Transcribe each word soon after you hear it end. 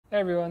Hey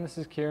everyone, this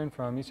is Kieran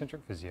from MSK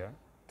Physio.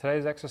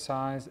 Today's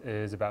exercise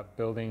is about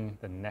building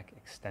the neck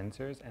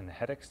extensors and the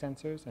head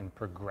extensors and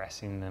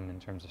progressing them in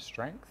terms of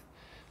strength.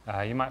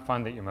 You might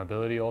find that your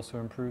mobility also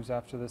improves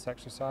after this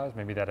exercise,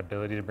 maybe that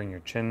ability to bring your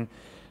chin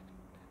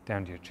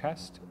down to your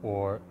chest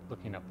or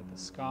looking up at the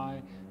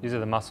sky. These are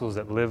the muscles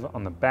that live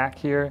on the back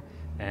here,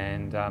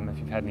 and if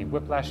you've had any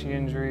whiplashy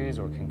injuries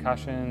or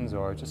concussions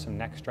or just some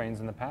neck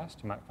strains in the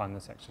past, you might find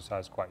this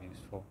exercise quite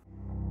useful.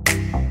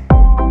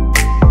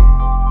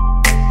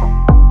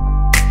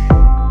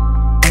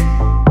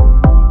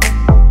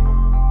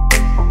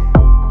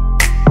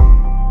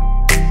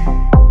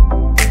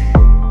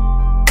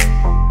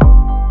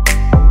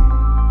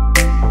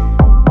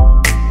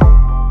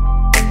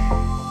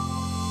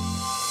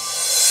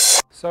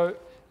 So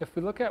if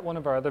we look at one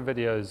of our other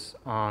videos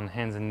on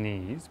hands and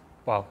knees,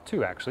 well,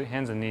 two actually,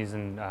 hands and knees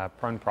and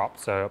prone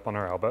props, so up on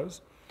our elbows,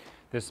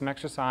 there's some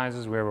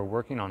exercises where we're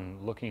working on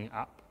looking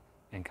up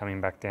and coming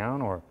back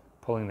down or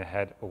pulling the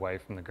head away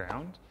from the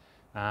ground.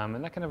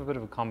 And that can have a bit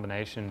of a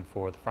combination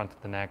for the front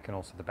of the neck and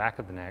also the back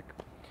of the neck.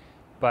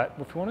 But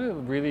if we want to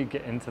really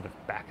get into the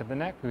back of the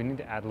neck, we need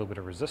to add a little bit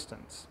of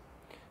resistance.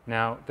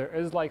 Now, there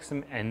is like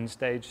some end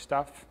stage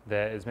stuff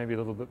that is maybe a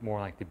little bit more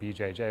like the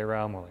BJJ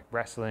realm or like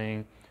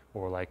wrestling,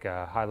 or like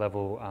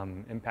high-level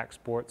impact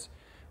sports,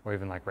 or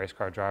even like race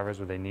car drivers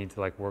where they need to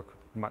like work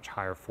much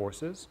higher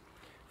forces.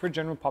 For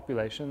general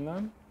population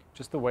though,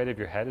 just the weight of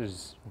your head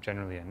is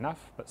generally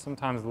enough, but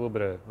sometimes a little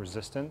bit of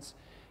resistance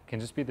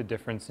can just be the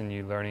difference in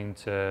you learning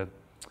to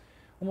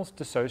almost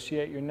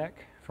dissociate your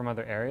neck from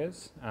other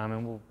areas,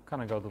 and we'll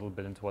kind of go a little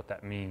bit into what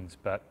that means,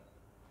 but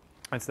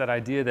it's that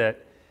idea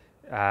that,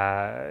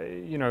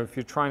 you know, if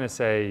you're trying to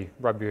say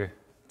rub your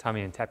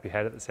tummy and tap your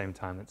head at the same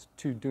time, it's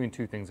doing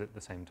two things at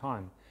the same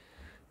time.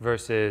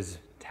 Versus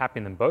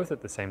tapping them both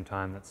at the same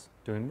time, that's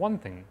doing one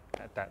thing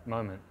at that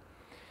moment.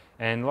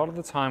 And a lot of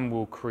the time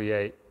we'll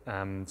create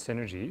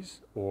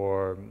synergies,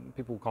 or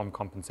people call them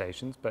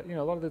compensations, but you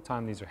know, a lot of the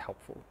time these are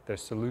helpful. They're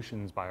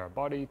solutions by our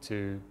body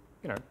to,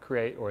 you know,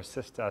 create or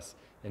assist us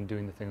in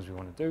doing the things we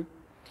want to do.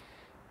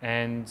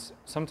 And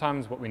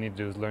sometimes what we need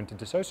to do is learn to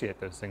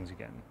dissociate those things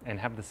again and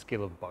have the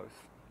skill of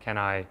both. Can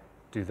I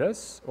do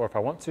this? Or if I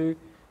want to,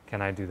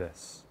 can I do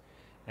this?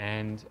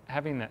 And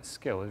having that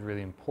skill is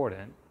really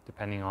important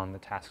depending on the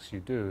tasks you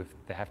do, if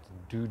they have to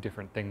do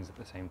different things at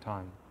the same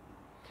time.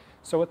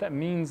 So what that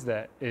means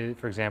that,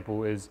 for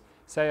example, is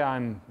say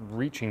I'm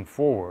reaching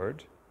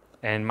forward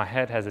and my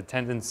head has a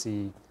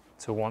tendency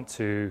to want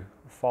to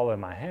follow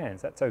my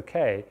hands, that's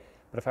okay.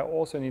 But if I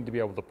also need to be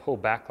able to pull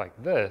back like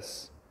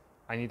this,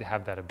 I need to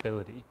have that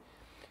ability.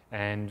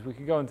 And we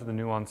could go into the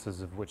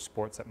nuances of which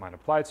sports that might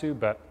apply to,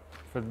 but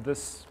for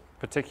this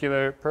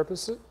particular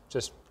purpose,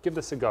 just give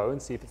this a go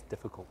and see if it's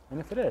difficult. And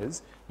if it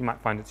is, you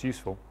might find it's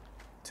useful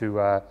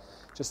to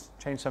just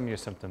change some of your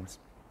symptoms.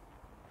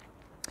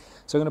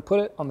 So I'm going to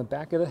put it on the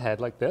back of the head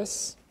like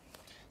this.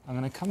 I'm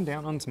going to come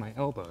down onto my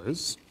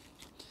elbows,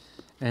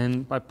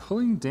 and by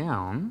pulling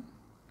down,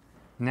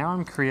 now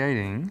I'm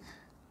creating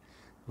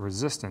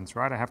resistance,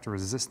 right? I have to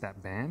resist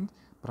that band,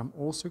 but I'm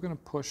also going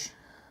to push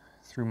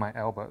through my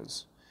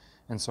elbows.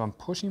 And so I'm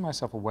pushing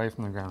myself away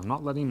from the ground. I'm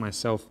not letting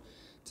myself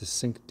to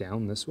sink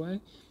down this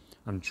way.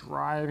 I'm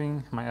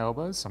driving my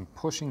elbows, I'm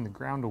pushing the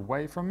ground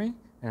away from me,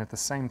 and at the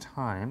same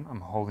time, I'm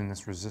holding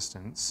this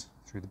resistance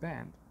through the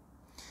band.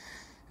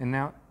 And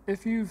now,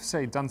 if you've,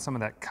 say, done some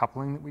of that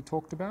coupling that we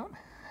talked about,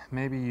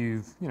 maybe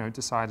you've, you know,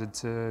 decided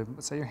to,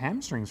 let's say your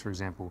hamstrings, for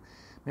example,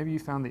 maybe you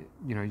found that,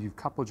 you know, you've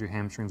coupled your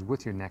hamstrings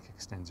with your neck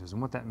extensors,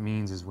 and what that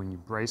means is when you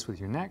brace with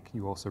your neck,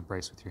 you also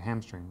brace with your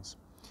hamstrings.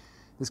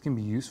 This can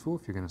be useful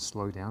if you're going to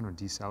slow down or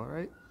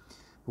decelerate.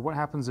 But what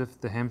happens if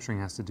the hamstring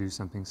has to do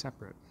something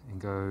separate and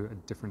go a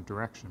different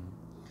direction?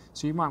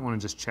 So you might want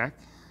to just check,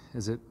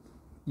 is it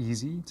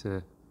easy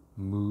to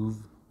move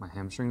my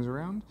hamstrings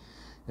around?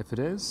 If it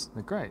is,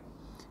 then great.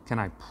 Can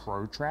I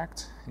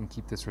protract and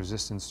keep this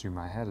resistance through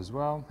my head as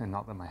well and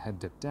not let my head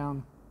dip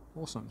down?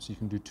 Awesome, so you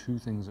can do two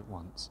things at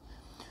once.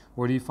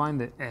 Or do you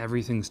find that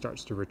everything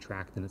starts to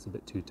retract and it's a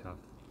bit too tough?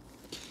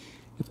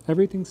 If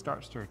everything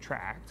starts to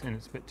retract and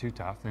it's a bit too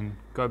tough, then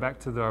go back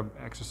to the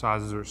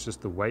exercises where it's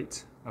just the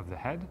weight of the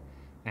head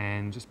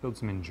and just build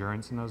some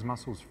endurance in those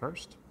muscles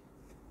first,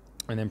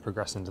 and then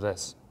progress into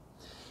this.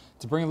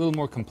 To bring a little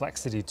more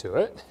complexity to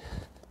it,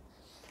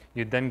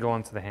 you'd then go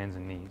on to the hands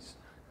and knees.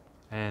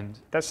 And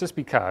that's just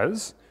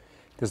because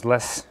there's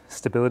less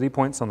stability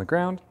points on the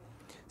ground,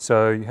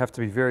 so you have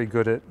to be very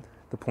good at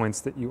the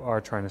points that you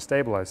are trying to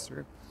stabilize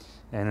through.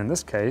 And in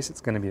this case,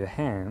 it's going to be the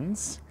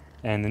hands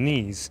and the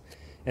knees.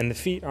 And the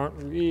feet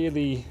aren't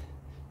really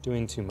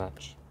doing too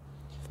much.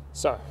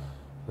 So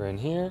we're in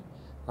here,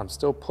 I'm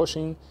still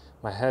pushing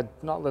my head,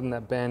 not letting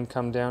that band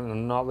come down, and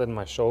I'm not letting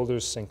my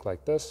shoulders sink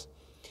like this.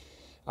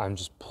 I'm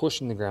just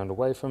pushing the ground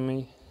away from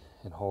me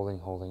and holding,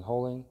 holding,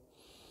 holding.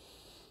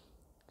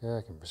 Yeah,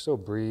 I can still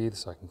breathe,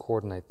 so I can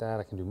coordinate that.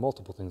 I can do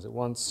multiple things at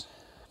once.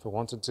 If I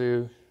wanted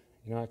to,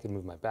 you know, I can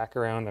move my back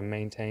around. I'm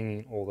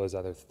maintaining all those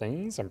other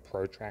things. I'm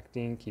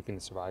protracting, keeping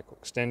the cervical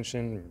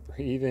extension, I'm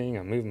breathing,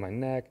 I'm moving my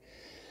neck.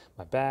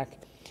 my back.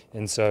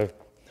 And so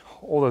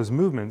all those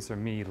movements are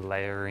me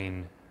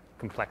layering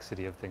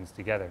complexity of things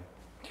together.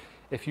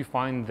 If you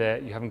find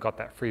that you haven't got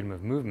that freedom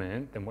of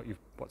movement, then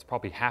what's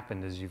probably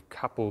happened is you've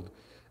coupled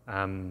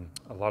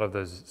a lot of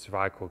those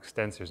cervical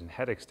extensors and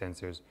head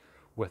extensors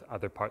with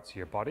other parts of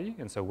your body.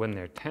 And so when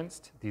they're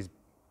tensed, these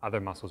other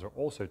muscles are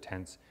also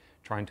tense,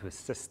 trying to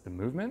assist the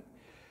movement.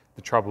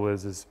 The trouble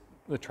is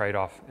the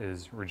trade-off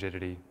is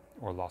rigidity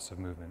or loss of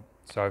movement.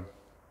 So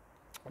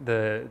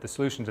the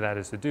solution to that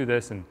is to do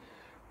this and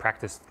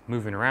practice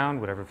moving around,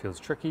 whatever feels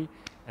tricky,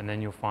 and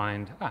then you'll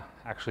find,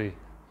 actually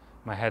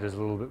my head is a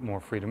little bit more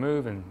free to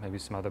move, and maybe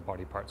some other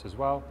body parts as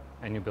well,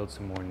 and you build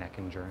some more neck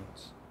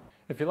endurance.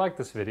 If you like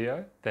this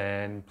video,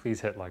 then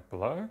please hit like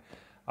below.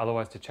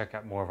 Otherwise, to check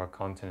out more of our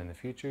content in the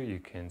future, you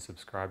can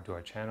subscribe to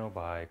our channel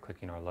by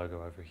clicking our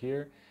logo over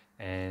here,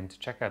 and to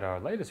check out our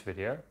latest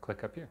video,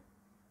 click up here.